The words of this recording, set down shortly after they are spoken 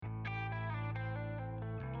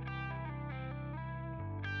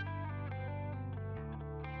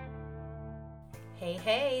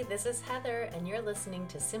Hey, this is Heather, and you're listening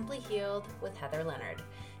to Simply Healed with Heather Leonard.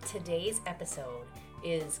 Today's episode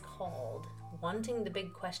is called Wanting the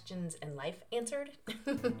Big Questions in Life Answered.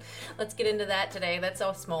 Let's get into that today. That's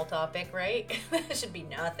a small topic, right? That should be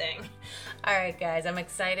nothing. All right, guys, I'm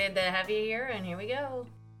excited to have you here, and here we go.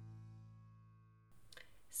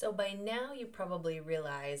 So by now you probably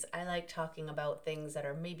realize I like talking about things that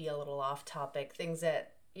are maybe a little off topic, things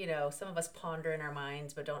that, some of us ponder in our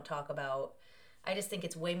minds but don't talk about. I just think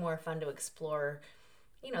it's way more fun to explore,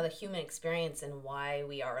 the human experience and why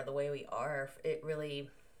we are the way we are. It really,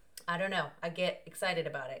 I don't know, I get excited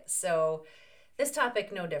about it. So this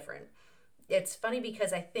topic, no different. It's funny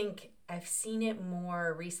because I think I've seen it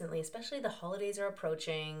more recently, especially the holidays are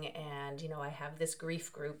approaching, and, I have this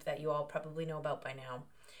grief group that you all probably know about by now.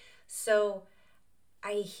 So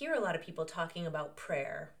I hear a lot of people talking about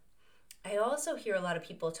prayer. I also hear a lot of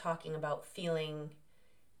people talking about feeling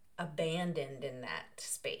abandoned in that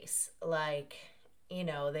space. Like,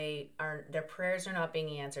 their prayers are not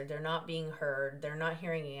being answered. They're not being heard. They're not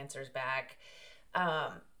hearing answers back.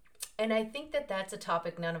 And I think that that's a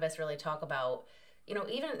topic none of us really talk about.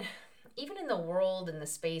 Even in the world, in the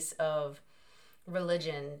space of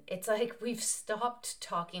religion, it's like we've stopped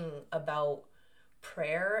talking about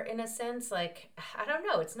prayer in a sense. Like, I don't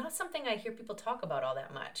know. It's not something I hear people talk about all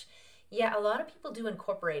that much. Yeah, a lot of people do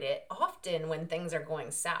incorporate it often when things are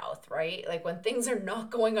going south, right? Like when things are not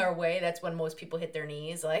going our way, that's when most people hit their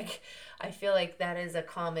knees. Like, I feel like that is a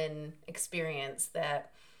common experience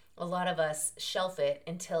that a lot of us shelf it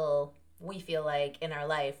until we feel like in our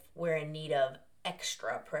life we're in need of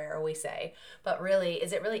extra prayer, we say. But really,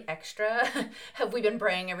 is it really extra? Have we been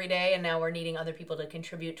praying every day and now we're needing other people to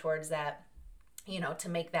contribute towards that, to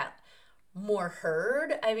make that more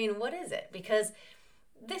heard? I mean, what is it? Because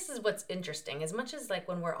this is what's interesting. As much as like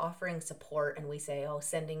when we're offering support and we say,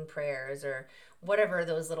 sending prayers or whatever,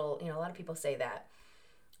 those little, a lot of people say that.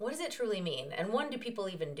 What does it truly mean? And one, do people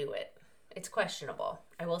even do it? It's questionable.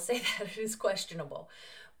 I will say that it is questionable.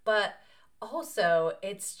 But also,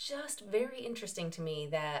 it's just very interesting to me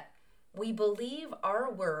that we believe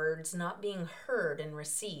our words not being heard and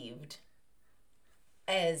received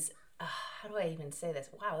as how do I even say this?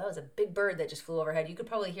 Wow, that was a big bird that just flew overhead. You could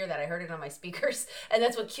probably hear that. I heard it on my speakers, and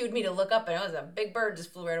that's what cued me to look up, and it was a big bird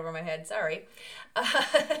just flew right over my head. Sorry.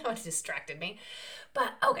 It distracted me.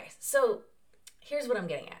 But, okay, so here's what I'm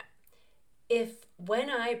getting at. If when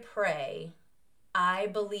I pray, I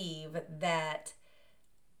believe that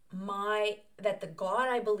the God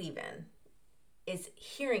I believe in is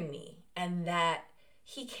hearing me and that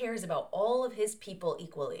he cares about all of his people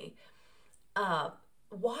equally,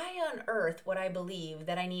 why on earth would I believe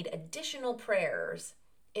that I need additional prayers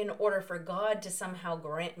in order for God to somehow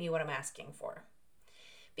grant me what I'm asking for?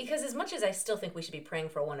 Because as much as I still think we should be praying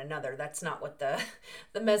for one another, that's not what the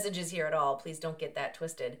message is here at all. Please don't get that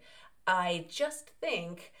twisted. I just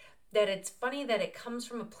think that it's funny that it comes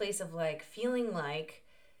from a place of like feeling like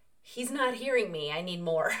he's not hearing me. I need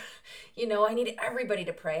more. I need everybody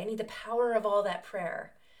to pray. I need the power of all that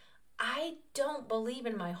prayer. I don't believe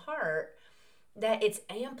in my heart that it's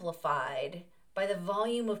amplified by the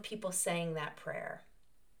volume of people saying that prayer.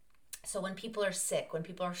 So when people are sick, when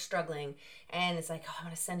people are struggling, and it's like, I'm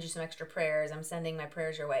going to send you some extra prayers. I'm sending my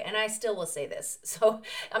prayers your way. And I still will say this. So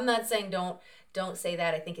I'm not saying don't say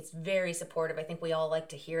that. I think it's very supportive. I think we all like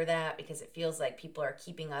to hear that because it feels like people are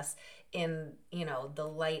keeping us in, the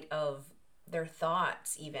light of their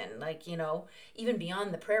thoughts even, like, even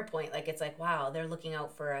beyond the prayer point. Like, it's like, wow, they're looking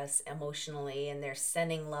out for us emotionally and they're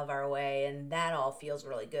sending love our way, and that all feels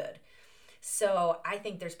really good. So I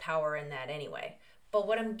think there's power in that anyway. But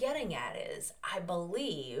what I'm getting at is I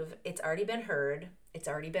believe it's already been heard, it's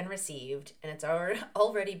already been received, and it's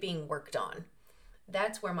already being worked on.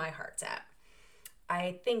 That's where my heart's at.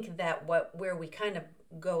 I think that where we kind of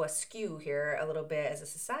go askew here a little bit as a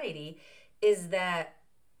society is that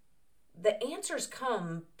the answers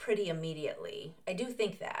come pretty immediately. I do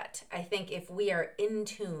think that. I think if we are in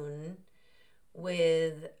tune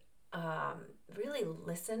with really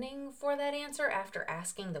listening for that answer after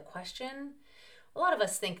asking the question, a lot of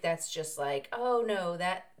us think that's just like, oh no,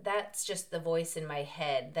 that's just the voice in my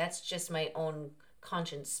head. That's just my own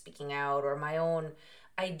conscience speaking out, or my own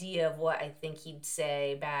idea of what I think he'd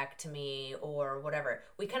say back to me, or whatever.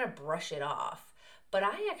 We kind of brush it off. But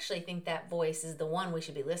I actually think that voice is the one we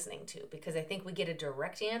should be listening to, because I think we get a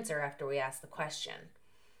direct answer after we ask the question.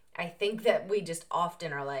 I think that we just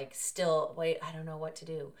often are like, still, wait, I don't know what to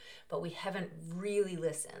do. But we haven't really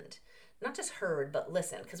listened not just heard, but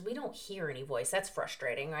listened, because we don't hear any voice. That's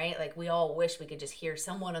frustrating, right? Like we all wish we could just hear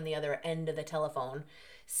someone on the other end of the telephone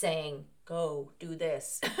saying, go do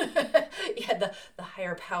this. Yeah, the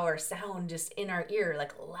higher power sound just in our ear,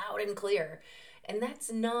 like loud and clear. And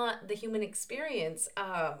that's not the human experience.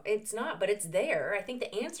 It's not, but it's there. I think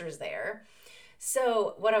the answer's there.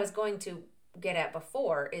 So what I was going to get at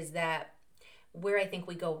before is that where I think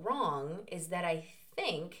we go wrong is that I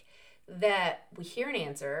think that we hear an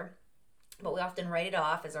answer, but we often write it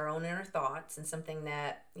off as our own inner thoughts and something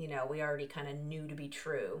that, we already kind of knew to be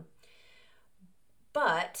true.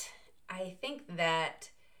 But I think that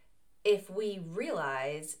if we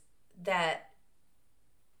realize that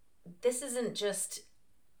this isn't just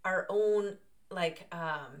our own, like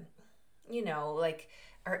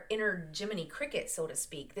our inner Jiminy Cricket, so to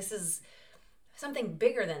speak, this is something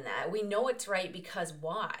bigger than that. We know it's right because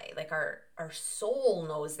why? Like our soul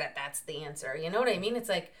knows that that's the answer. You know what I mean? It's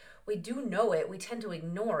like we do know it. We tend to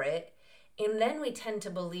ignore it. And then we tend to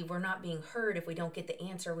believe we're not being heard if we don't get the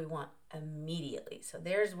answer we want immediately. So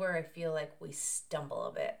there's where I feel like we stumble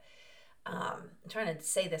a bit. I'm trying to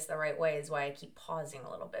say this the right way is why I keep pausing a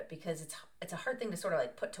little bit, because it's a hard thing to sort of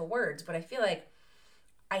like put to words, but I feel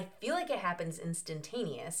like it happens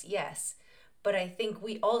instantaneous, yes. But I think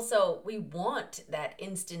we want that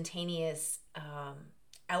instantaneous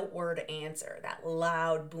outward answer, that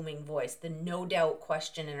loud booming voice, the no doubt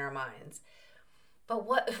question in our minds. But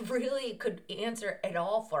what really could answer it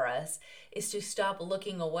all for us is to stop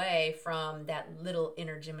looking away from that little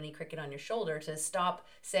inner Jiminy Cricket on your shoulder, to stop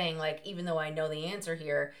saying, like, even though I know the answer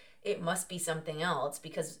here, it must be something else.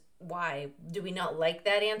 Because why? Do we not like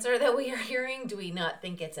that answer that we are hearing? Do we not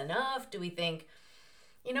think it's enough? Do we think,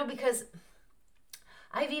 because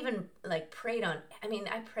I've even like prayed on,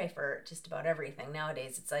 I pray for just about everything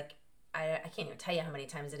nowadays. It's like, I can't even tell you how many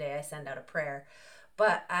times a day I send out a prayer.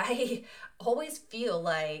 But I always feel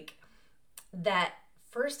like that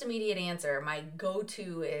first immediate answer, my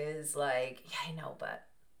go-to is like, yeah, I know, but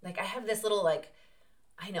like I have this little like,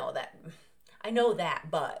 I know that,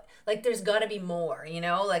 but like there's got to be more,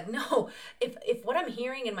 like no, if what I'm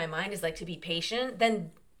hearing in my mind is like to be patient,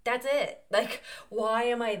 then that's it. Like, why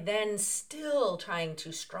am I then still trying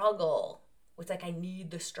to struggle? It's like I need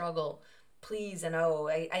the struggle, please, and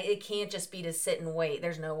it can't just be to sit and wait.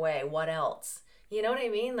 There's no way. What else? You know what I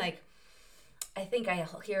mean? Like, I think I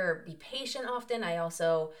hear be patient often. I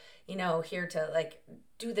also, hear to like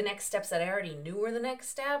do the next steps that I already knew were the next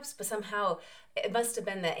steps, but somehow it must have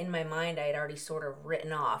been that in my mind I had already sort of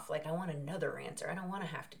written off, like, I want another answer. I don't want to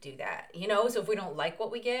have to do that. So if we don't like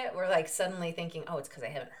what we get, we're like suddenly thinking, oh, it's because I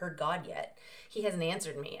haven't heard God yet. He hasn't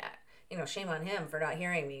answered me yet. Shame on him for not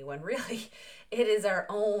hearing me, when really it is our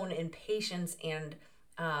own impatience and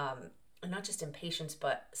not just impatience,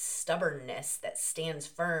 but stubbornness that stands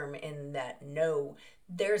firm in that no,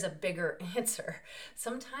 there's a bigger answer.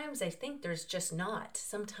 Sometimes I think there's just not.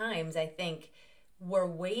 Sometimes I think we're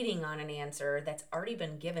waiting on an answer that's already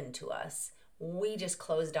been given to us. We just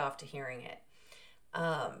closed off to hearing it.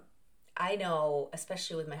 I know,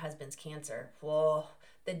 especially with my husband's cancer, whoa,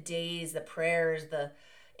 the days, the prayers, the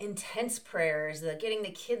intense prayers, the getting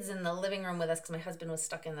the kids in the living room with us, because my husband was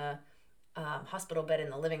stuck in the hospital bed in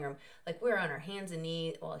the living room. Like, we were on our hands and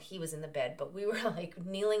knees. Well, he was in the bed, but we were like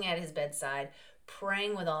kneeling at his bedside,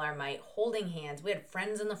 praying with all our might, holding hands. We had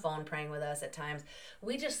friends on the phone praying with us at times.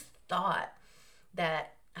 We just thought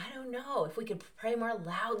that, I don't know, if we could pray more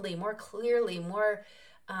loudly, more clearly, more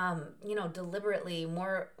deliberately,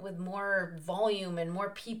 more with more volume and more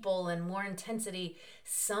people and more intensity,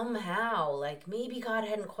 somehow, like maybe God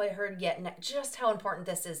hadn't quite heard yet just how important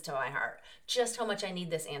this is to my heart, just how much I need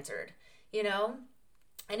this answered,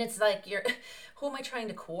 And it's like, who am I trying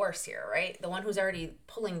to coerce here, right? The one who's already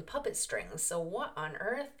pulling puppet strings. So what on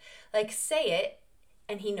earth? Like, say it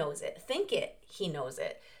and he knows it. Think it, he knows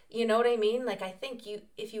it. You know what I mean? Like, I think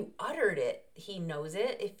if you uttered it, he knows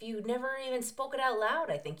it. If you never even spoke it out loud,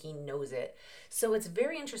 I think he knows it. So it's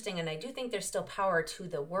very interesting. And I do think there's still power to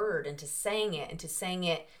the word and to saying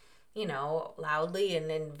it, loudly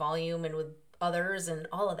and in volume and with others and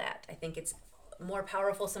all of that. I think it's more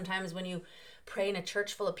powerful sometimes when you pray in a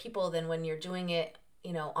church full of people than when you're doing it,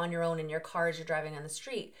 on your own in your car as you're driving on the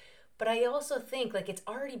street. But I also think like it's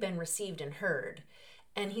already been received and heard.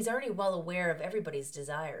 And he's already well aware of everybody's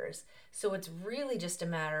desires. So it's really just a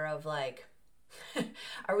matter of like,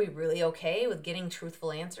 are we really okay with getting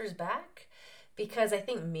truthful answers back? Because I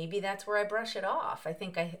think maybe that's where I brush it off. I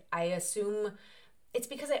think I assume it's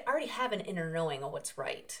because I already have an inner knowing of what's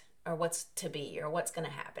right. or what's to be or what's going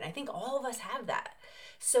to happen. I think all of us have that.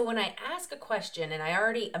 So when I ask a question and I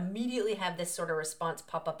already immediately have this sort of response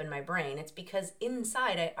pop up in my brain, it's because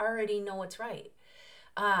inside I already know what's right.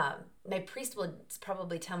 My priest would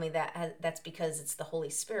probably tell me that that's because it's the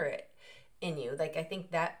Holy Spirit in you. Like, I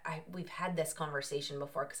think that we've had this conversation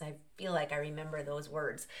before because I feel like I remember those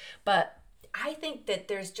words. But I think that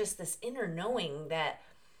there's just this inner knowing that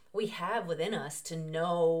we have within us to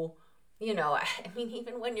know, I mean,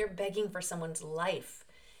 even when you're begging for someone's life,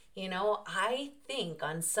 I think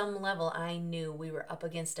on some level I knew we were up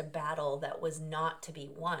against a battle that was not to be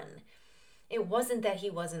won. It wasn't that he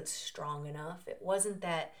wasn't strong enough. It wasn't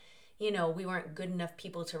that, we weren't good enough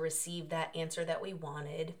people to receive that answer that we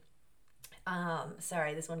wanted.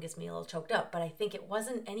 Sorry, this one gets me a little choked up, but I think it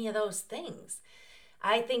wasn't any of those things.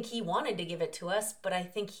 I think he wanted to give it to us, but I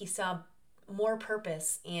think he saw more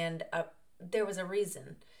purpose and there was a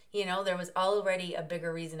reason. There was already a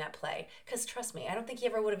bigger reason at play. Because trust me, I don't think he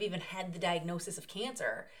ever would have even had the diagnosis of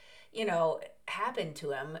cancer, happen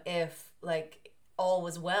to him if, like, all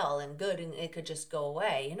was well and good and it could just go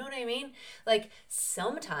away. You know what I mean? Like,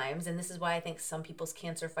 sometimes, and this is why I think some people's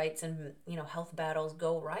cancer fights and, health battles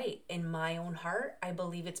go right. In my own heart, I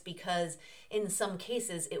believe it's because in some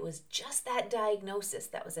cases it was just that diagnosis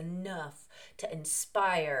that was enough to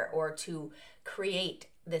inspire or to create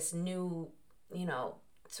this new,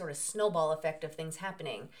 sort of snowball effect of things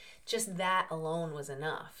happening. Just that alone was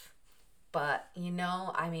enough. But,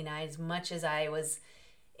 I mean, as much as I was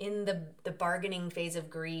in the bargaining phase of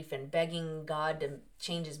grief and begging God to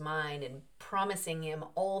change his mind and promising him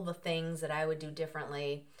all the things that I would do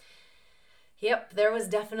differently, yep, there was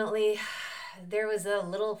a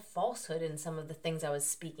little falsehood in some of the things I was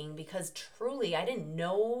speaking, because truly I didn't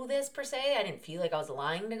know this per se. I didn't feel like I was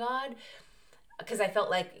lying to God, because I felt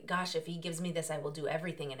like, gosh, if he gives me this, I will do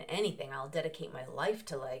everything and anything. I'll dedicate my life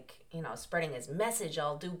to, like, spreading his message.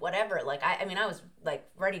 I'll do whatever. Like, I mean, I was like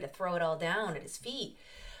ready to throw it all down at his feet.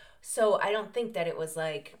 So I don't think that it was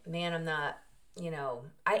like, man, I'm not,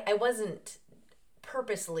 I wasn't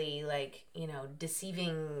purposely, like,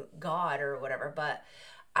 deceiving God or whatever, but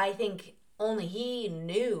I think only he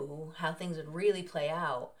knew how things would really play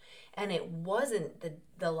out. And it wasn't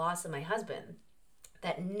the loss of my husband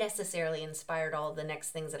that necessarily inspired all the next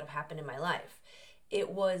things that have happened in my life. It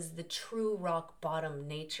was the true rock bottom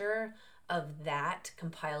nature of that,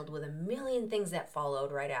 compiled with a million things that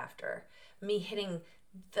followed right after. Me hitting,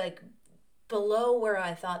 like, below where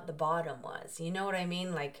I thought the bottom was. You know what I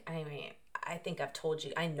mean? Like, I mean, I think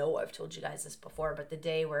I know I've told you guys this before, but the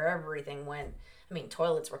day where everything went, I mean,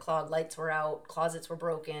 toilets were clogged, lights were out, closets were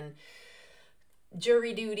broken,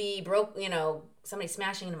 jury duty broke, somebody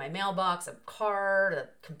smashing into my mailbox, a car, the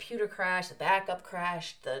computer crashed, the backup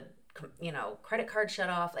crashed, the credit card shut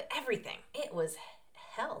off, like everything. It was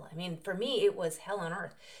hell. I mean, for me, it was hell on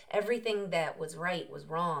earth. Everything that was right was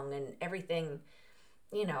wrong, and everything,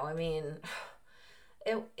 I mean,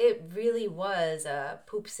 it really was a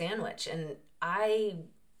poop sandwich, and I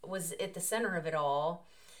was at the center of it all,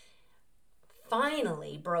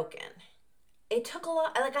 finally broken. It took a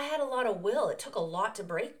lot, like, I had a lot of will. It took a lot to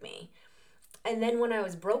break me. And then when I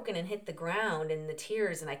was broken and hit the ground in the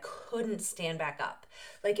tears and I couldn't stand back up,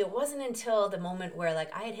 like, it wasn't until the moment where,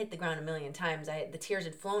 like, I had hit the ground a million times, the tears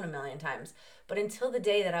had flown a million times, but until the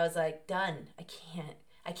day that I was like, done, I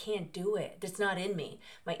can't do it. It's not in me.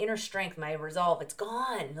 My inner strength, my resolve, it's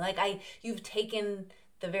gone. Like, you've taken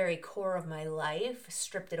the very core of my life,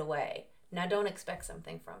 stripped it away. Now don't expect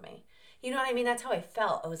something from me. You know what I mean? That's how I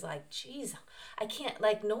felt. I was like, geez, I can't,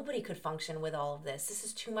 like, nobody could function with all of this. This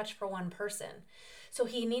is too much for one person. So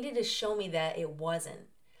he needed to show me that it wasn't.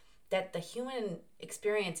 That the human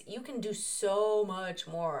experience, you can do so much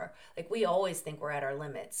more. Like, we always think we're at our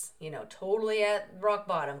limits, totally at rock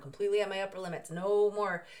bottom, completely at my upper limits. No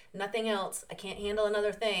more, nothing else. I can't handle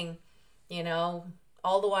another thing,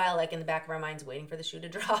 all the while, like, in the back of our minds, waiting for the shoe to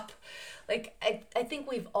drop. Like, I think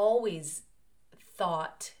we've always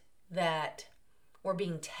thought that we're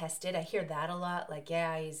being tested. I hear that a lot. Like,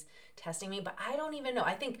 yeah, he's testing me, but I don't even know.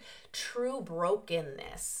 I think true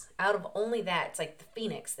brokenness, out of only that, it's like the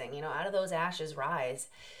phoenix thing, out of those ashes rise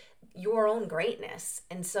your own greatness.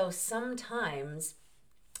 And so sometimes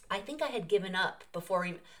I think I had given up before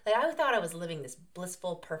like, I thought I was living this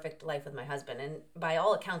blissful, perfect life with my husband, and by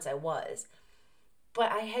all accounts I was, but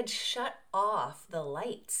I had shut off the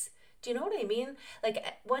lights. Do you know what I mean? Like,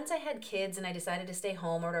 once I had kids and I decided to stay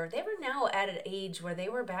home or whatever, they were now at an age where they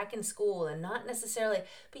were back in school and not necessarily,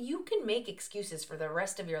 but you can make excuses for the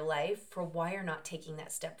rest of your life for why you're not taking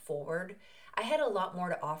that step forward. I had a lot more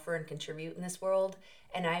to offer and contribute in this world,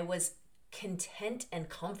 and I was content and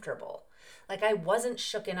comfortable. Like I wasn't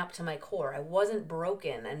shooken up to my core. I wasn't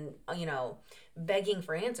broken and, begging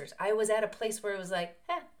for answers. I was at a place where it was like,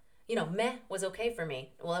 meh was okay for me.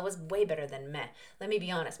 Well, it was way better than meh. Let me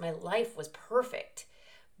be honest. My life was perfect,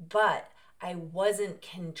 but I wasn't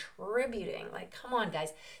contributing. Like, come on,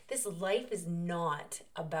 guys. This life is not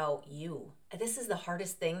about you. This is the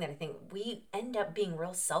hardest thing that I think we end up being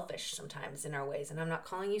real selfish sometimes in our ways. And I'm not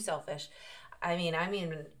calling you selfish. I mean,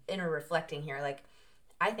 inner reflecting here. Like,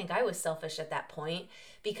 I think I was selfish at that point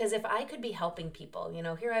because if I could be helping people,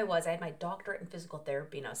 here I was, I had my doctorate in physical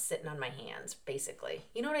therapy and I was sitting on my hands, basically.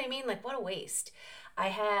 You know what I mean? Like, what a waste. I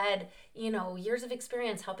had, years of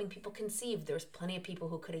experience helping people conceive. There was plenty of people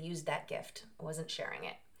who could have used that gift. I wasn't sharing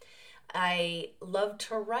it. I loved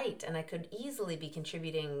to write and I could easily be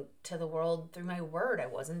contributing to the world through my word. I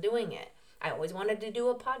wasn't doing it. I always wanted to do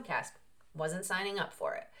a podcast. Wasn't signing up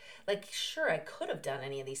for it. Like, sure, I could have done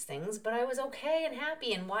any of these things, but I was okay and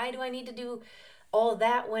happy. And why do I need to do all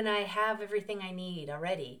that when I have everything I need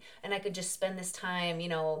already? And I could just spend this time,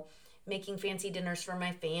 making fancy dinners for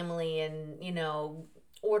my family and,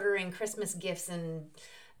 ordering Christmas gifts in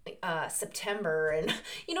September. And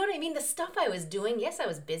you know what I mean? The stuff I was doing, yes, I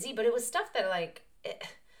was busy, but it was stuff that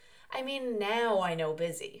now I know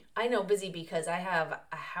busy. I know busy because I have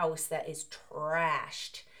a house that is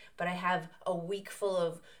trashed. But I have a week full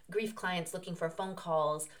of grief clients looking for phone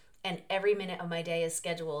calls and every minute of my day is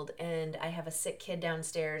scheduled and I have a sick kid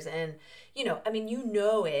downstairs and, you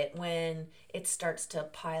know it when it starts to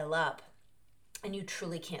pile up and you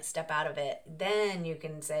truly can't step out of it. Then you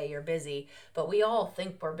can say you're busy, but we all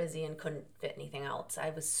think we're busy and couldn't fit anything else.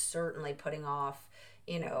 I was certainly putting off,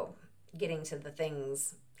 getting to the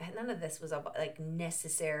things. None of this was like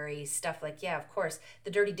necessary stuff. Like, yeah, of course, the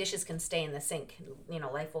dirty dishes can stay in the sink.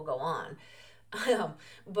 Life will go on.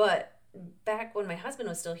 But back when my husband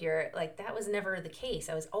was still here, like that was never the case.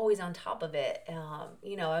 I was always on top of it. I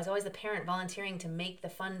was always the parent volunteering to make the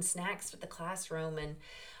fun snacks for the classroom and,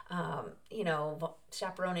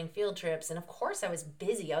 chaperoning field trips. And of course I was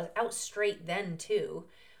busy. I was out straight then too,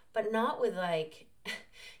 but not with like,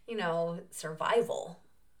 survival.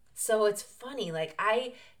 So it's funny, like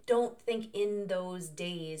I don't think in those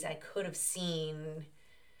days I could have seen,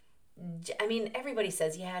 everybody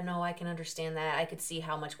says, yeah, no, I can understand that. I could see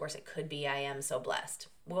how much worse it could be. I am so blessed.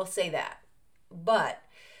 We'll say that. But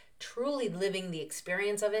truly living the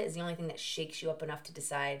experience of it is the only thing that shakes you up enough to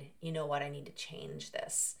decide, you know what, I need to change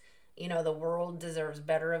this. The world deserves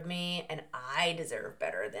better of me and I deserve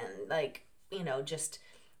better than just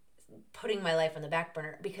putting my life on the back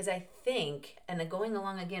burner, because I think, and going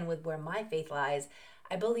along again with where my faith lies,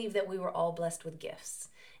 I believe that we were all blessed with gifts.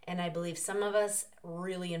 And I believe some of us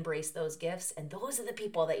really embrace those gifts. And those are the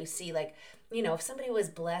people that you see, like, if somebody was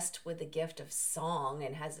blessed with the gift of song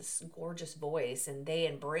and has this gorgeous voice and they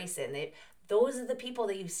embrace it, and those are the people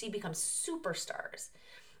that you see become superstars.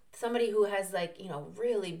 Somebody who has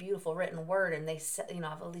really beautiful written word and they,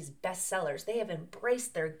 have all these bestsellers, they have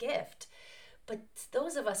embraced their gift. But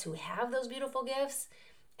those of us who have those beautiful gifts,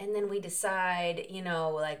 and then we decide,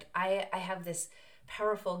 I have this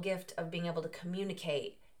powerful gift of being able to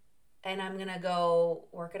communicate, and I'm going to go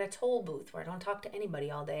work at a toll booth where I don't talk to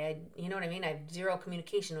anybody all day. You know what I mean? I have zero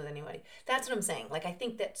communication with anybody. That's what I'm saying. Like, I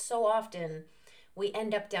think that so often we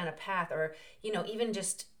end up down a path, or, even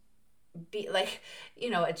just be like,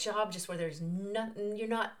 a job just where there's nothing, you're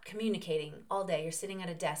not communicating all day. You're sitting at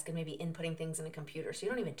a desk and maybe inputting things in a computer, so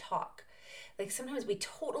you don't even talk. Like, sometimes we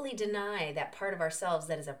totally deny that part of ourselves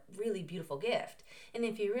that is a really beautiful gift. And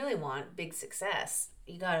if you really want big success,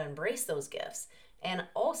 you got to embrace those gifts. And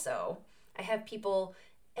also, I have people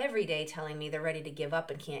every day telling me they're ready to give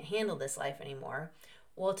up and can't handle this life anymore.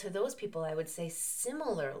 Well, to those people, I would say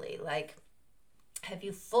similarly, like, have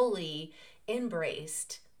you fully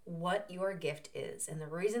embraced what your gift is? And the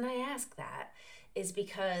reason I ask that is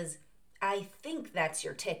because I think that's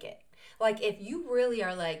your ticket. Like, if you really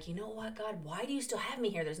are like, you know what, God, why do you still have me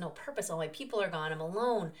here? There's no purpose. All my people are gone. I'm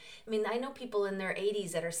alone. I know people in their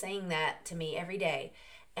 80s that are saying that to me every day.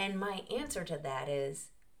 And my answer to that is,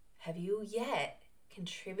 have you yet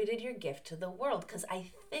contributed your gift to the world? Because I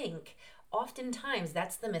think oftentimes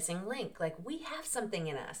that's the missing link. Like, we have something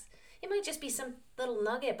in us. It might just be some little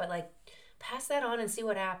nugget, but like, pass that on and see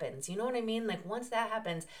what happens. You know what I mean? Like, once that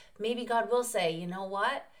happens, maybe God will say, you know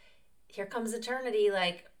what? Here comes eternity.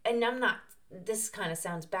 Like, and this kind of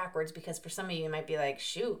sounds backwards because for some of you, you might be like,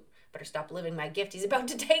 shoot, better stop living my gift. He's about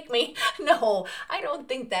to take me. No, I don't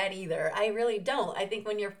think that either. I really don't. I think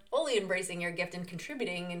when you're fully embracing your gift and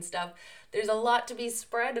contributing and stuff, there's a lot to be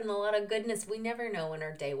spread and a lot of goodness. We never know when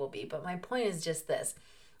our day will be. But my point is just this.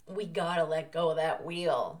 we gotta let go of that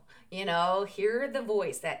wheel. Hear the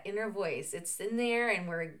voice, that inner voice. It's in there, and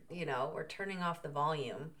we're turning off the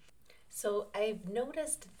volume. So I've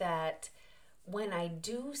noticed that when I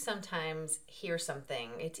do sometimes hear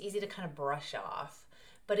something, it's easy to kind of brush off,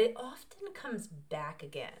 but it often comes back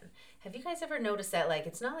again. Have you guys ever noticed that? Like,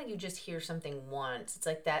 it's not like you just hear something once. It's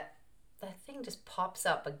like that thing just pops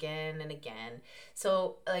up again and again.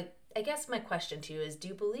 So, like, I guess my question to you is, do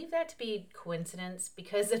you believe that to be coincidence?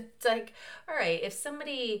 Because it's like, all right, if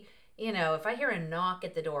somebody, if I hear a knock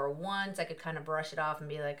at the door once, I could kind of brush it off and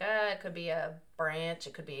be like, it could be a branch,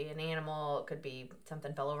 it could be an animal, it could be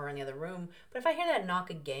something fell over in the other room. But if I hear that knock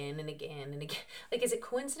again and again and again, like, is it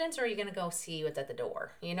coincidence, or are you going to go see what's at the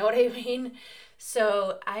door? You know what I mean?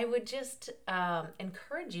 So I would just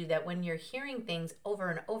encourage you that when you're hearing things over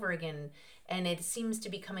and over again, and it seems to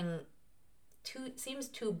be becoming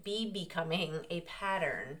a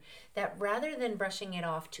pattern, that rather than brushing it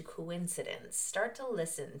off to coincidence, start to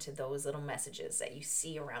listen to those little messages that you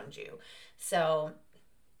see around you. So,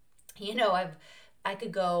 I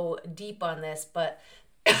could go deep on this, but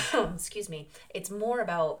excuse me, it's more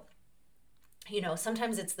about,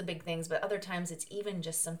 sometimes it's the big things, but other times it's even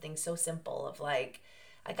just something so simple of like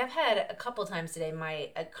I've had a couple times today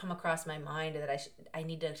come across my mind that I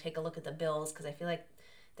need to take a look at the bills, because I feel like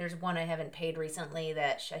there's one I haven't paid recently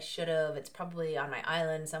that I should have. It's probably on my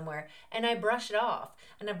island somewhere, and I brushed it off.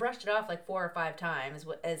 And I brushed it off like 4 or 5 times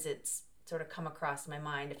as it's sort of come across my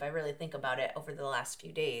mind, if I really think about it, over the last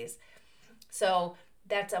few days. So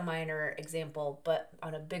that's a minor example, but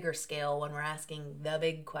on a bigger scale, when we're asking the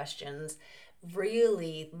big questions,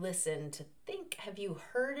 really listen to think, have you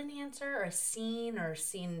heard an answer, or seen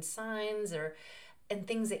signs, and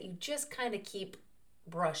things that you just kind of keep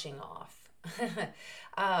brushing off.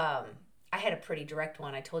 I had a pretty direct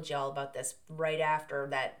one. I told you all about this right after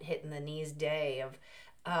that hit in the knees day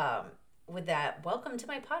of with that welcome to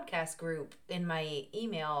my podcast group in my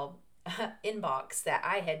email inbox that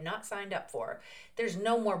I had not signed up for. There's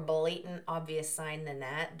no more blatant obvious sign than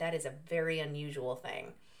that. That is a very unusual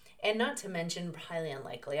thing. And not to mention, highly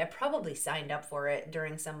unlikely, I probably signed up for it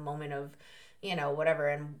during some moment of, whatever,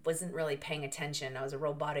 and wasn't really paying attention. I was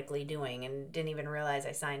robotically doing and didn't even realize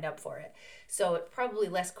I signed up for it. So it probably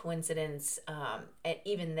less coincidence,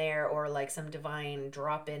 even there, or like some divine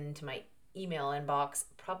drop into my email inbox,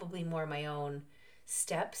 probably more my own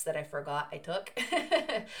steps that I forgot I took.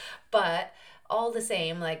 But all the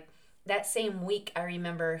same, like that same week, I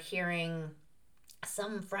remember hearing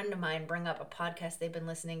some friend of mine bring up a podcast they've been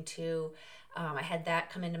listening to. I had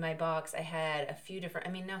that come into my box. I had a few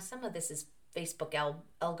different, now some of this is Facebook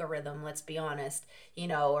algorithm, let's be honest,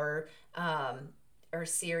 or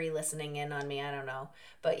Siri listening in on me, I don't know.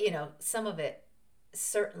 But, some of it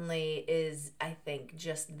certainly is, I think,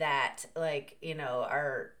 just that, like,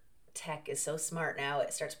 our tech is so smart now,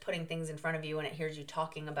 it starts putting things in front of you and it hears you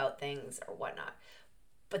talking about things or whatnot.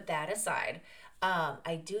 But that aside,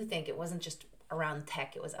 I do think it wasn't just around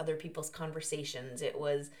tech, it was other people's conversations. It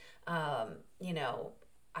was,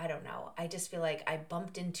 I don't know. I just feel like I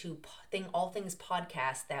bumped into all things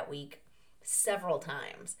podcast that week several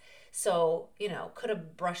times. So, could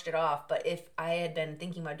have brushed it off. But if I had been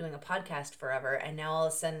thinking about doing a podcast forever, and now all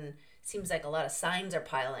of a sudden seems like a lot of signs are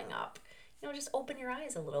piling up, just open your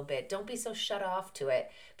eyes a little bit. Don't be so shut off to it,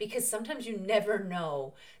 because sometimes you never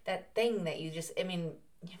know that thing that you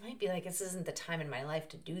might be like, this isn't the time in my life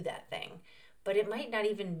to do that thing. But it might not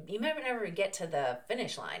even, you might never get to the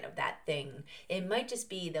finish line of that thing. It might just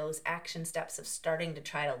be those action steps of starting to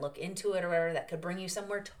try to look into it or whatever that could bring you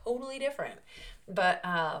somewhere totally different. But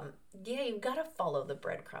you've got to follow the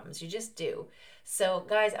breadcrumbs. You just do. So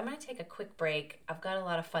guys, I'm going to take a quick break. I've got a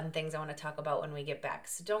lot of fun things I want to talk about when we get back.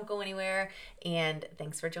 So don't go anywhere. And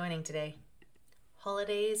thanks for joining today.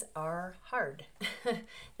 Holidays are hard.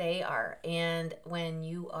 They are. And when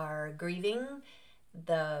you are grieving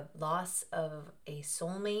the loss of a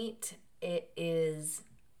soulmate, it is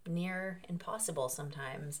near impossible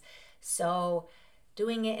sometimes. So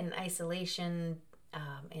doing it in isolation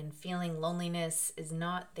and feeling loneliness is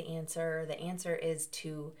not the answer. The answer is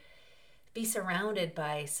to be surrounded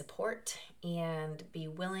by support and be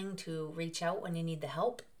willing to reach out when you need the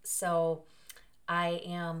help. So I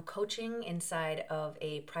am coaching inside of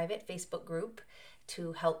a private Facebook group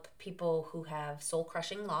to help people who have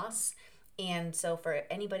soul-crushing loss. And so for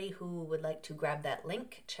anybody who would like to grab that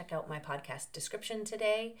link, check out my podcast description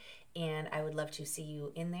today, and I would love to see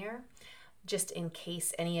you in there. Just in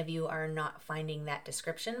case any of you are not finding that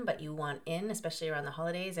description, but you want in, especially around the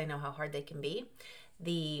holidays, I know how hard they can be.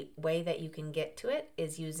 The way that you can get to it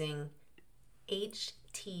is using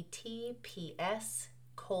https://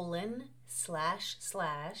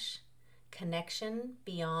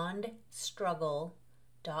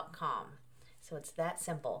 //connectionbeyondstruggle.com. So it's that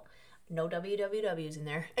simple. No wwws in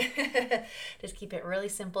there. Just keep it really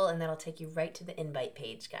simple, and that'll take you right to the invite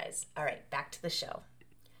page, guys. All right, back to the show.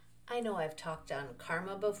 I know I've talked on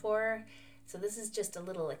karma before, so this is just a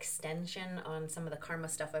little extension on some of the karma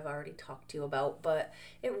stuff I've already talked to you about, but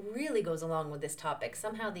it really goes along with this topic.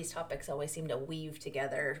 Somehow these topics always seem to weave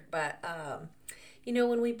together, but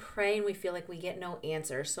when we pray and we feel like we get no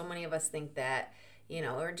answer, so many of us think that,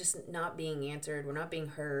 we're just not being answered, we're not being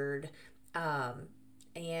heard,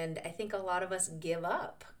 and I think a lot of us give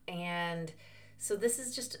up. And so this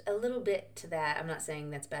is just a little bit to that. I'm not saying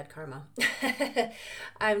that's bad karma.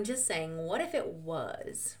 I'm just saying, what if it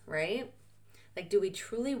was, right? Like, do we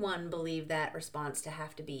truly, believe that response to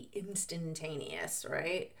have to be instantaneous,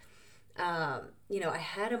 right? I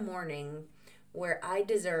had a morning where I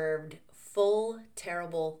deserved full,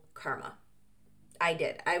 terrible karma. I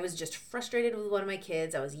did. I was just frustrated with one of my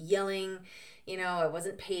kids. I was yelling, I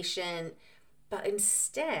wasn't patient. But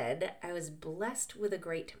instead, I was blessed with a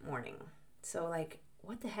great morning. So,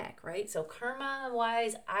 what the heck, right? So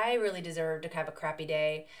karma-wise, I really deserved to have a crappy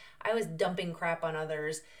day. I was dumping crap on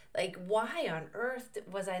others. Why on earth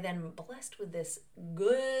was I then blessed with this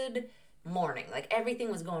good morning? Everything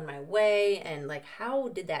was going my way, and how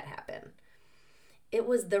did that happen? It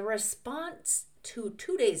was the response to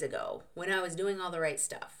 2 days ago when I was doing all the right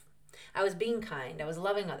stuff. I was being kind. I was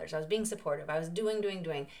loving others. I was being supportive. I was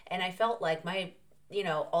doing. And I felt like my,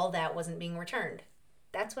 all that wasn't being returned.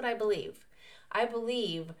 That's what I believe. I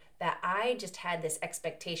believe that I just had this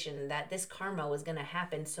expectation that this karma was going to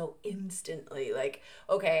happen so instantly.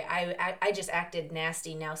 Okay, I just acted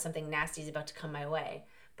nasty. Now something nasty is about to come my way.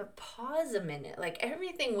 But pause a minute.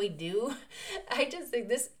 Everything we do, I just think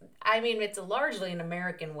this, it's largely an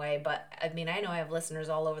American way, but I know I have listeners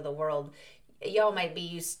all over the world. Y'all might be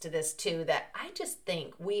used to this too, that I just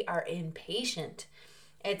think we are impatient.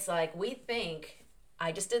 It's we think,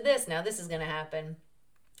 I just did this, now this is going to happen.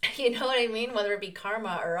 You know what I mean? Whether it be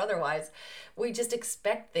karma or otherwise, we just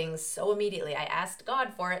expect things so immediately. I asked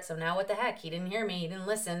God for it, so now what the heck? He didn't hear me, he didn't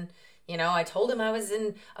listen. I told him I was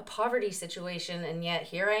in a poverty situation, and yet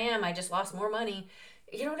here I am, I just lost more money.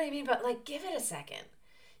 You know what I mean? But give it a second.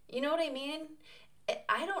 You know what I mean?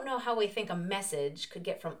 I don't know how we think a message could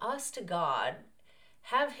get from us to God,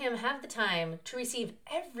 have him have the time to receive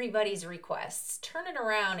everybody's requests, turn it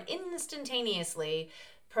around instantaneously,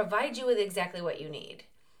 provide you with exactly what you need.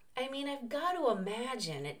 I've got to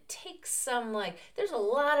imagine it takes some, there's a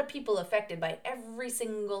lot of people affected by every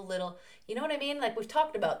single little, you know what I mean? We've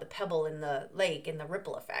talked about the pebble in the lake and the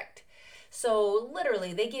ripple effect. So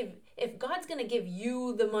literally if God's going to give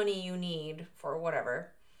you the money you need for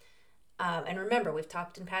whatever, and remember, we've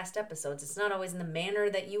talked in past episodes, it's not always in the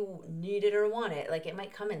manner that you need it or want it. It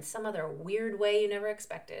might come in some other weird way you never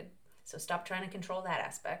expected. So stop trying to control that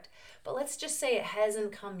aspect. But let's just say it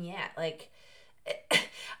hasn't come yet.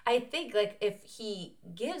 I think, if he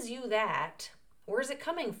gives you that, where's it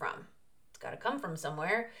coming from? It's got to come from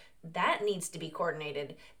somewhere. That needs to be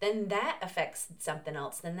coordinated. Then that affects something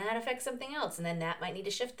else. Then that affects something else. And then that might need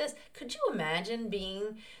to shift this. Could you imagine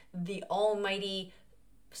being the almighty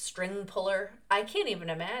string puller? I can't even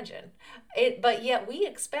imagine it, but yet we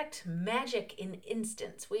expect magic in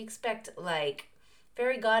instants. We expect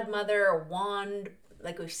fairy godmother or wand,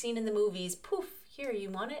 we've seen in the movies. Poof, here, you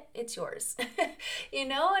want it, it's yours.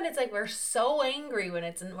 And it's we're so angry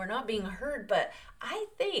when we're not being heard. But I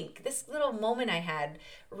think this little moment I had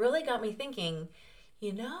really got me thinking,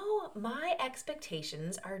 my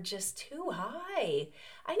expectations are just too high.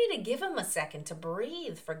 I need to give him a second to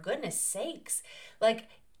breathe, for goodness sakes.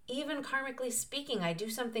 Even karmically speaking, I do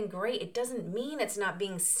something great. It doesn't mean it's not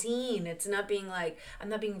being seen. It's not being I'm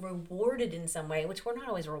not being rewarded in some way, which we're not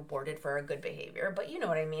always rewarded for our good behavior. But you know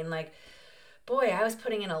what I mean? Boy, I was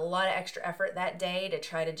putting in a lot of extra effort that day to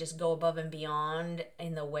try to just go above and beyond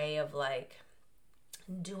in the way of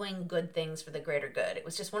doing good things for the greater good. It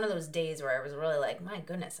was just one of those days where I was really my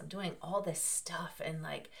goodness, I'm doing all this stuff and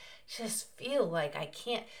just feel like I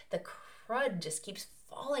can't, the crud just keeps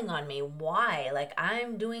falling on me. Why?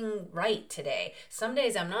 I'm doing right today. Some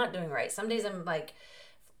days I'm not doing right. Some days I'm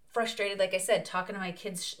frustrated, like I said, talking to my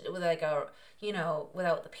kids with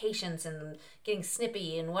without the patience and getting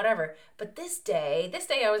snippy and whatever. But this day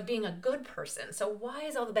I was being a good person. So why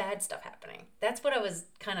is all the bad stuff happening? That's what I was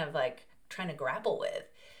kind of trying to grapple with.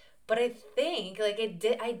 But I think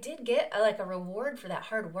I did get a reward for that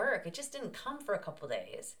hard work. It just didn't come for a couple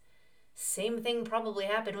days. Same thing probably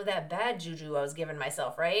happened with that bad juju I was giving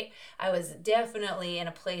myself, right? I was definitely in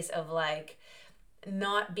a place of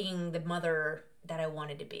not being the mother that I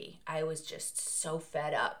wanted to be. I was just so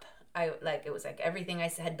fed up. It was like everything I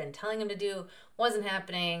had been telling him to do wasn't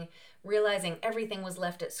happening, realizing everything was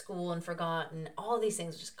left at school and forgotten, all these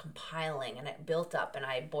things just compiling, and it built up and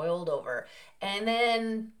I boiled over. And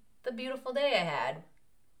then the beautiful day I had,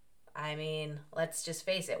 I mean, let's just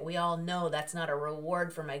face it, we all know that's not a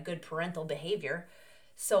reward for my good parental behavior.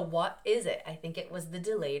 So what is it? I think it was the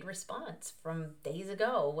delayed response from days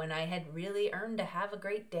ago when I had really earned to have a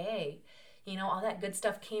great day. All that good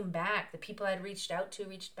stuff came back. The people I'd reached out to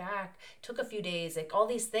reached back. Took a few days, like all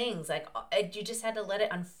these things. Like you just had to let it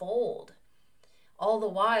unfold. All the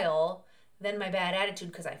while, then my bad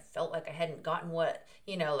attitude, because I felt like I hadn't gotten what,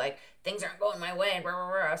 like things aren't going my way.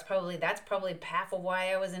 That's probably half of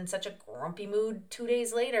why I was in such a grumpy mood 2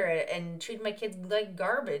 days later and treated my kids like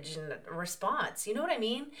garbage in response. You know what I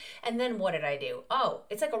mean? And then what did I do? Oh,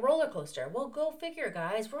 it's like a roller coaster. Well, go figure,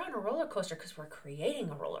 guys. We're on a roller coaster because we're creating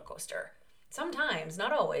a roller coaster. Sometimes,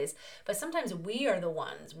 not always, but sometimes we're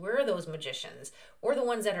those magicians. We're the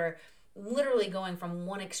ones that are literally going from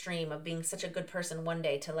one extreme of being such a good person one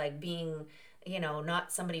day to like being,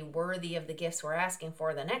 not somebody worthy of the gifts we're asking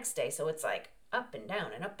for the next day. So it's like up and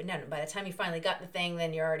down and up and down. And by the time you finally got the thing,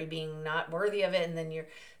 then you're already being not worthy of it. And then you're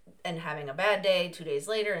having a bad day 2 days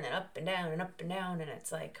later, and then up and down and up and down. And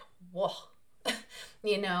it's like, whoa,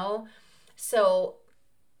 So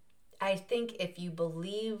I think if you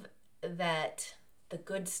believe that the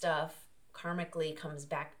good stuff karmically comes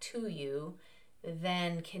back to you,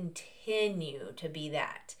 then continue to be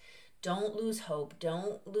that. Don't lose hope.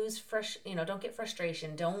 Don't lose don't get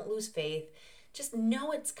frustration. Don't lose faith. Just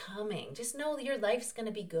know it's coming. Just know that your life's going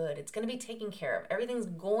to be good. It's going to be taken care of. Everything's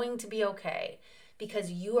going to be okay because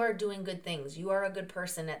you are doing good things. You are a good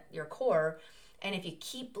person at your core. And if you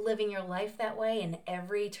keep living your life that way in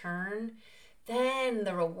every turn, then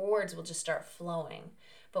the rewards will just start flowing.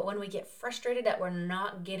 But when we get frustrated that we're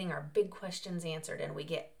not getting our big questions answered and we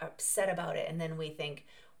get upset about it, and then we think,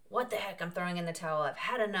 what the heck, I'm throwing in the towel. I've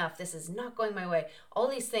had enough. This is not going my way. All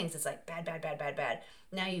these things, it's like bad, bad, bad, bad, bad.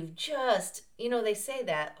 Now you've just, they say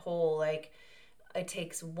that whole, like, it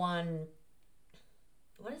takes one,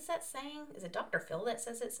 what is that saying? Is it Dr. Phil that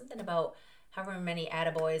says it? Something about however many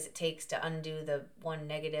attaboys it takes to undo the one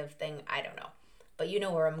negative thing. I don't know. But you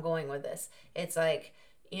know where I'm going with this. It's like,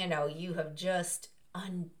 you have just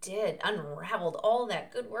unraveled all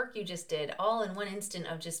that good work you just did, all in one instant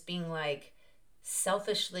of just being like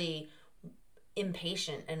selfishly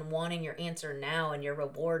impatient and wanting your answer now and your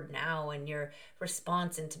reward now and your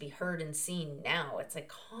response and to be heard and seen now. It's like,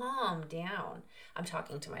 calm down. I'm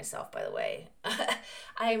talking to myself, by the way.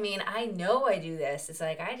 I mean, I know I do this. It's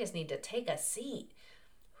like, I just need to take a seat,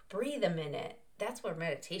 breathe a minute. That's where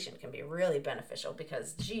meditation can be really beneficial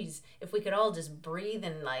because, geez, if we could all just breathe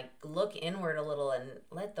and like look inward a little and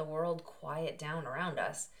let the world quiet down around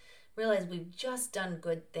us, realize we've just done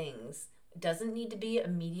good things. It doesn't need to be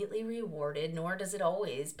immediately rewarded, nor does it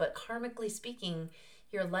always, but karmically speaking,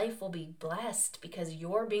 your life will be blessed because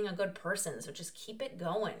you're being a good person. So just keep it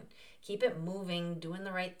going, keep it moving, doing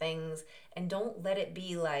the right things, and don't let it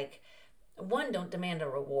be like, one, don't demand a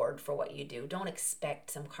reward for what you do. Don't expect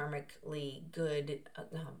some karmically good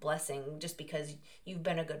blessing just because you've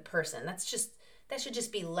been a good person. That should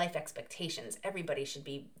just be life expectations. Everybody should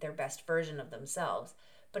be their best version of themselves.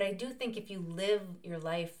 But I do think if you live your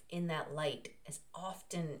life in that light as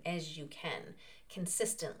often as you can,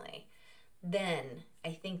 consistently, then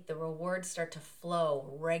I think the rewards start to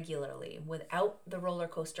flow regularly without the roller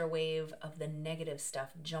coaster wave of the negative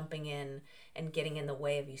stuff jumping in and getting in the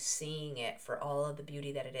way of you seeing it for all of the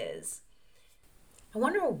beauty that it is. I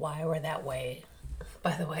wonder why we're that way,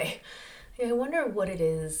 by the way. I wonder what it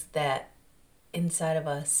is that inside of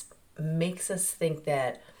us makes us think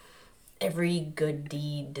that every good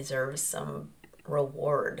deed deserves some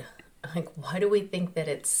reward. Like, why do we think that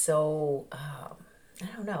it's so, I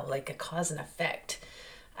don't know, like a cause and effect?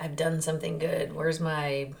 I've done something good. Where's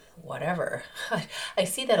my whatever? I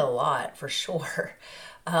see that a lot for sure.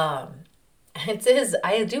 I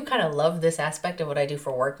do kind of love this aspect of what I do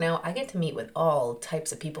for work now. I get to meet with all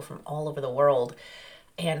types of people from all over the world.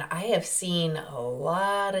 And I have seen a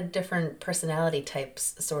lot of different personality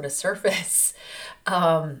types sort of surface.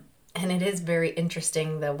 And it is very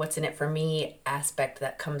interesting, the what's in it for me aspect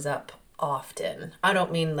that comes up often. I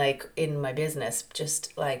don't mean like in my business,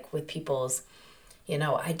 just like with people's,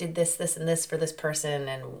 I did this, and this for this person,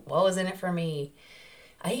 and what was in it for me?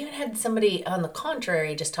 I even had somebody on the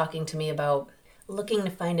contrary just talking to me about looking to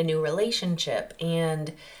find a new relationship,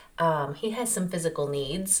 and he has some physical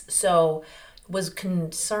needs, so was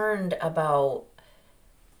concerned about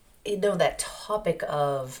that topic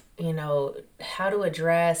of how to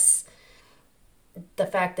address the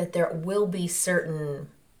fact that there will be certain,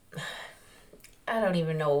 I don't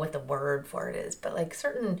even know what the word for it is, but like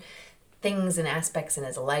certain things and aspects in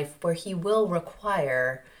his life where he will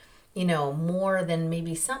require, more than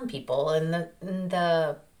maybe some people in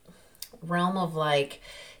the realm of like,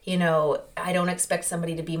 I don't expect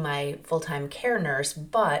somebody to be my full-time care nurse,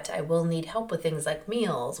 but I will need help with things like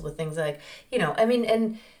meals, with things like,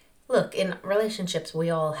 and look, in relationships, we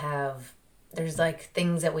all have, there's like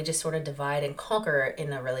things that we just sort of divide and conquer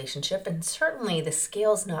in a relationship. And certainly the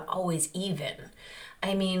scale's not always even.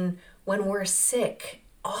 I mean, when we're sick,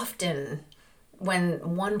 often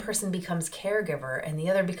when one person becomes caregiver and the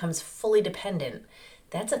other becomes fully dependent,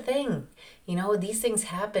 that's a thing. These things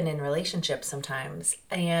happen in relationships sometimes.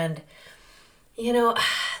 And,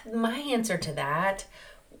 my answer to that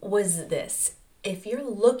was this. If you're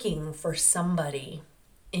looking for somebody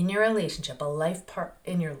in your relationship,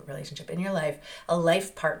 in your life, a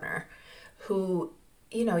life partner who,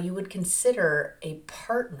 you would consider a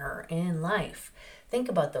partner in life, think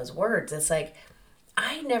about those words. It's like,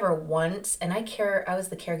 I never once, and I was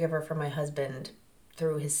the caregiver for my husband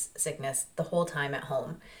through his sickness the whole time at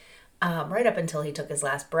home, right up until he took his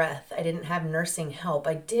last breath. I didn't have nursing help.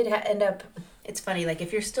 I did end up, it's funny, like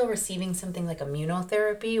if you're still receiving something like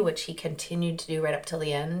immunotherapy, which he continued to do right up till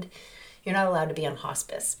the end, you're not allowed to be on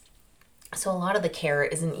hospice. So a lot of the care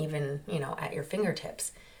isn't even, at your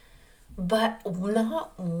fingertips. But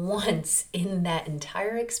not once in that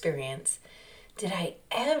entire experience did I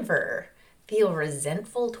ever feel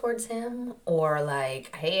resentful towards him or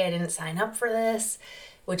like, hey, I didn't sign up for this,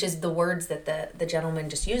 which is the words that the gentleman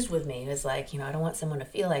just used with me. It was like, I don't want someone to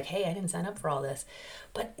feel like, hey, I didn't sign up for all this.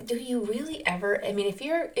 But do you really ever, I mean, if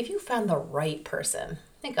you found the right person,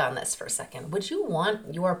 think on this for a second. Would you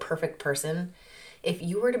want your perfect person, if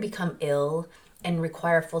you were to become ill and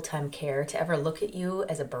require full-time care, to ever look at you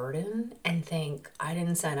as a burden and think, I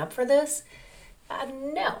didn't sign up for this?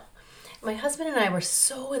 No. My husband and I were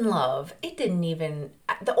so in love,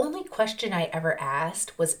 the only question I ever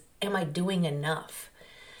asked was, am I doing enough?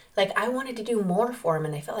 Like, I wanted to do more for him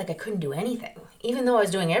and I felt like I couldn't do anything, even though I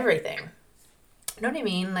was doing everything. You know what I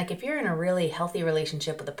mean? Like, if you're in a really healthy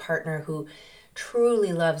relationship with a partner who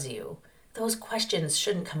truly loves you, those questions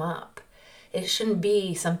shouldn't come up. It shouldn't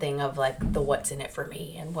be something of like the what's in it for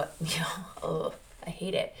me and what, oh, I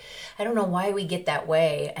hate it. I don't know why we get that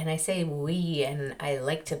way. And I say we, and I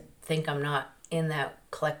like to think I'm not in that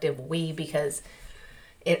collective we because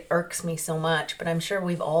it irks me so much. But I'm sure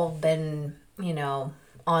we've all been,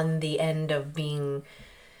 on the end of being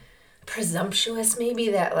presumptuous, maybe,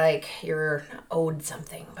 that like you're owed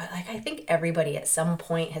something. But like I think everybody at some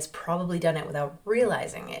point has probably done it without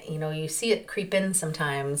realizing it. You see it creep in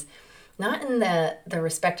sometimes, not in the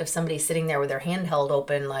respect of somebody sitting there with their hand held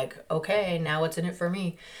open like, okay, now what's in it for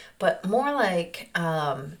me, but more like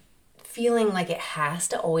feeling like it has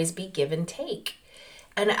to always be give and take.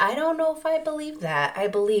 And I don't know if I believe that. I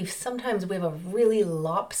believe sometimes we have a really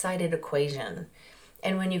lopsided equation.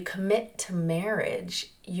 And when you commit to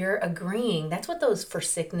marriage, you're agreeing. That's what those for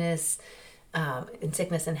sickness, in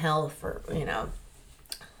sickness and health, for,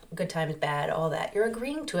 good times, bad, all that. You're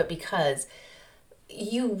agreeing to it because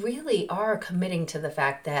you really are committing to the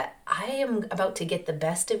fact that I am about to get the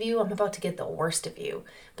best of you. I'm about to get the worst of you.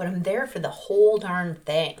 But I'm there for the whole darn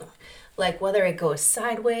thing. Like whether it goes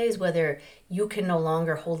sideways, whether you can no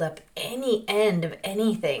longer hold up any end of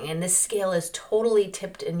anything, and this scale is totally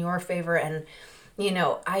tipped in your favor, and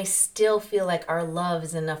I still feel like our love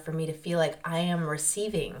is enough for me to feel like I am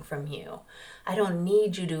receiving from you. I don't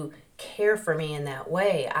need you to care for me in that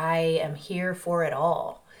way. I am here for it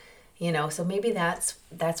all. So maybe that's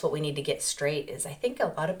what we need to get straight is I think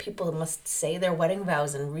a lot of people must say their wedding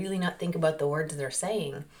vows and really not think about the words they're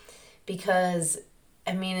saying. Because,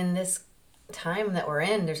 I mean, in this time that we're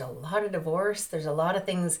in, there's a lot of divorce. There's a lot of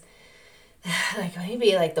things like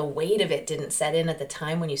maybe like the weight of it didn't set in at the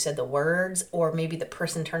time when you said the words, or maybe the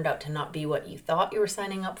person turned out to not be what you thought you were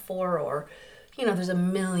signing up for, or there's a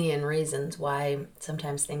million reasons why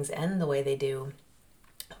sometimes things end the way they do.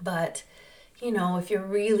 But if you're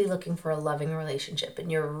really looking for a loving relationship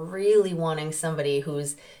and you're really wanting somebody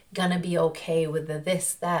who's gonna be okay with the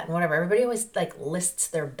this, that, and whatever, everybody always like lists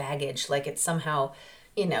their baggage like it somehow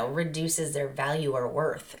reduces their value or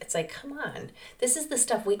worth. It's like, come on, this is the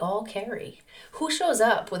stuff we all carry. Who shows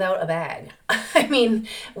up without a bag? I mean,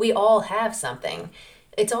 we all have something.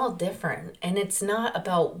 It's all different. And it's not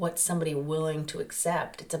about what's somebody willing to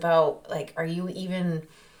accept. It's about like, are you even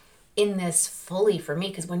in this fully for me?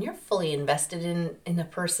 Because when you're fully invested in a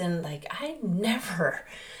person, like I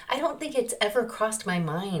don't think it's ever crossed my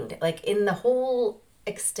mind, like in the whole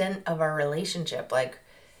extent of our relationship, like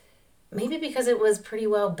maybe because it was pretty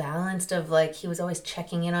well balanced of like he was always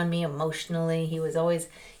checking in on me emotionally. He was always,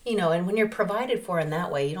 and when you're provided for in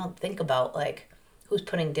that way, you don't think about like who's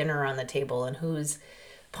putting dinner on the table and who's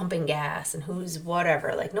pumping gas and who's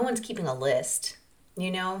whatever. Like no one's keeping a list,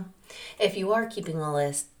 you know? If you are keeping a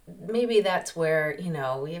list, maybe that's where, you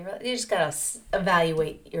just got to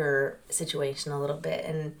evaluate your situation a little bit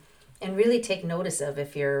and really take notice of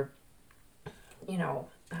if you're, I don't know,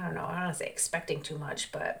 I don't want to say expecting too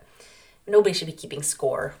much, but nobody should be keeping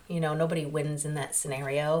score. Nobody wins in that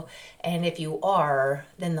scenario. And if you are,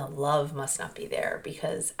 then the love must not be there,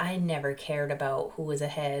 because I never cared about who was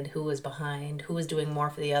ahead, who was behind, who was doing more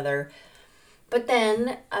for the other. But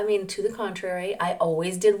then, I mean, to the contrary, I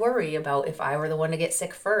always did worry about if I were the one to get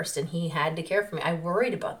sick first and he had to care for me. I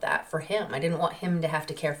worried about that for him. I didn't want him to have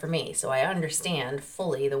to care for me. So I understand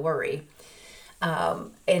fully the worry.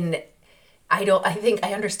 And I think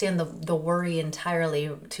I understand the worry entirely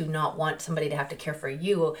to not want somebody to have to care for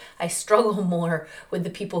you. I struggle more with the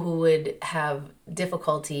people who would have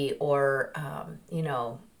difficulty or,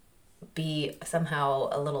 be somehow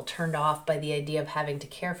a little turned off by the idea of having to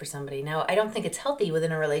care for somebody. Now, I don't think it's healthy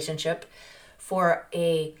within a relationship for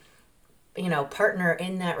a, partner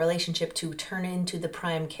in that relationship to turn into the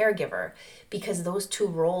prime caregiver, because those two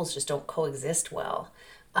roles just don't coexist well.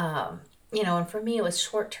 And for me, it was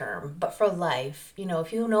short term, but for life,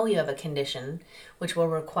 if you know you have a condition which will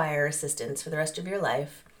require assistance for the rest of your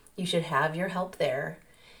life, you should have your help there,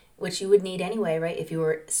 which you would need anyway, right? If you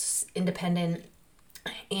were independent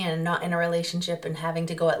and not in a relationship and having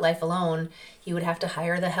to go at life alone, you would have to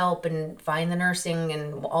hire the help and find the nursing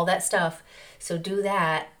and all that stuff. So do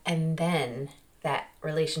that, and then that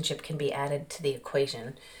relationship can be added to the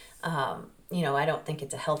equation. I don't think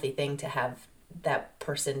it's a healthy thing to have that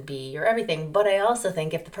person be your everything. But I also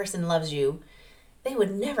think if the person loves you, they would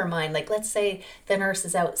never mind. Like, let's say the nurse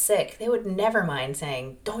is out sick. They would never mind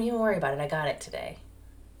saying, don't even worry about it. I got it today.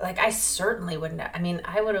 Like, I certainly wouldn't. I mean,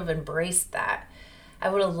 I would have embraced that. I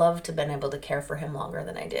would have loved to have been able to care for him longer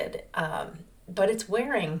than I did. But it's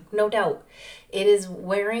wearing, no doubt. It is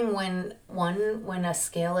wearing when a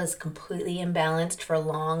scale is completely imbalanced for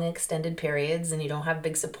long extended periods and you don't have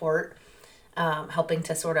big support helping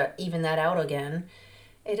to sort of even that out again.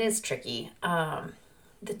 It is tricky.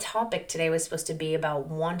 The topic today was supposed to be about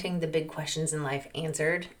wanting the big questions in life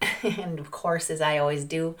answered. And of course, as I always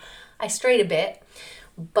do, I strayed a bit.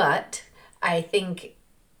 But I think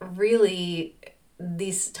really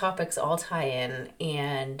these topics all tie in,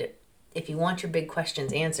 and if you want your big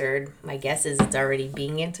questions answered, my guess is it's already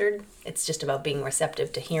being answered. It's just about being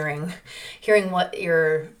receptive to hearing what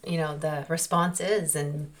your, the response is,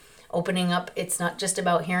 and opening up. It's not just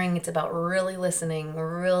about hearing, it's about really listening,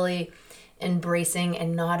 really embracing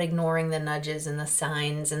and not ignoring the nudges and the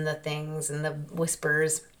signs and the things and the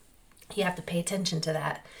whispers. You have to pay attention to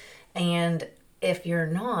that. And if you're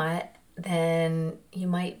not, then you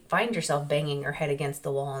might find yourself banging your head against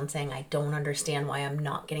the wall and saying, I don't understand why I'm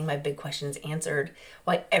not getting my big questions answered,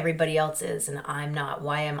 why everybody else is and I'm not,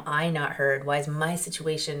 why am I not heard, why is my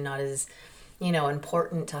situation not as,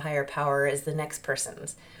 important to higher power as the next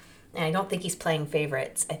person's. And I don't think he's playing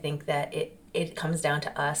favorites. I think that it comes down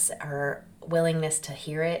to us, our willingness to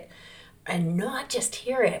hear it, and not just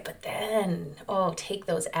hear it, but then, take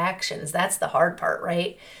those actions. That's the hard part,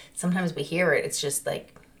 right? Sometimes we hear it, it's just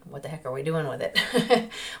like, what the heck are we doing with it?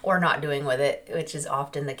 Or not doing with it, which is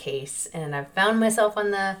often the case. And I've found myself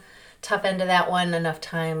on the tough end of that one enough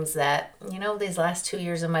times that, these last 2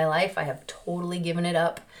 years of my life, I have totally given it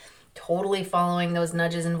up, totally following those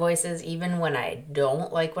nudges and voices, even when I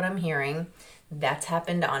don't like what I'm hearing. That's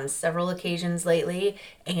happened on several occasions lately.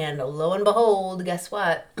 And lo and behold, guess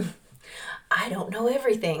what? I don't know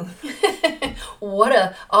everything. What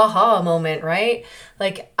a aha moment, right?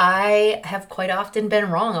 Like, I have quite often been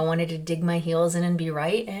wrong. I wanted to dig my heels in and be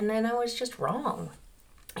right, and then I was just wrong.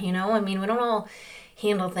 We don't all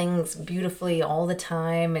handle things beautifully all the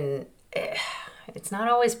time, and it's not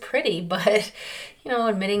always pretty, but,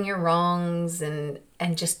 admitting your wrongs and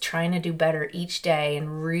just trying to do better each day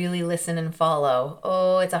and really listen and follow.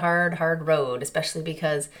 Oh, it's a hard, hard road, especially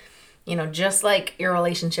because just like your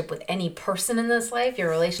relationship with any person in this life, your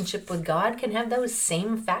relationship with God can have those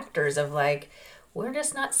same factors of like, we're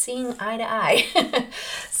just not seeing eye to eye.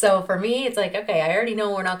 So for me, it's like, okay, I already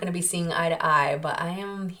know we're not going to be seeing eye to eye, but I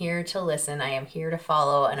am here to listen. I am here to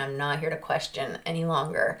follow, and I'm not here to question any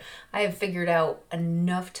longer. I have figured out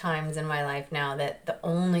enough times in my life now that the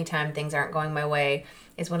only time things aren't going my way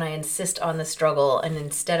is when I insist on the struggle, and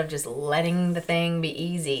instead of just letting the thing be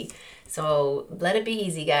easy. So let it be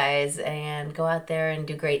easy, guys, and go out there and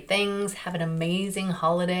do great things. Have an amazing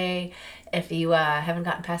holiday, If you haven't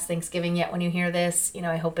gotten past Thanksgiving yet when you hear this,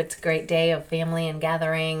 I hope it's a great day of family and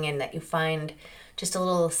gathering, and that you find just a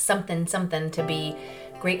little something to be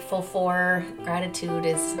grateful for. Gratitude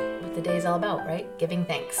is what the day is all about, right? Giving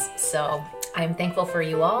thanks. So I'm thankful for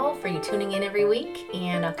you all, for you tuning in every week,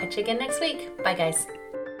 and I'll catch you again next week. Bye, guys.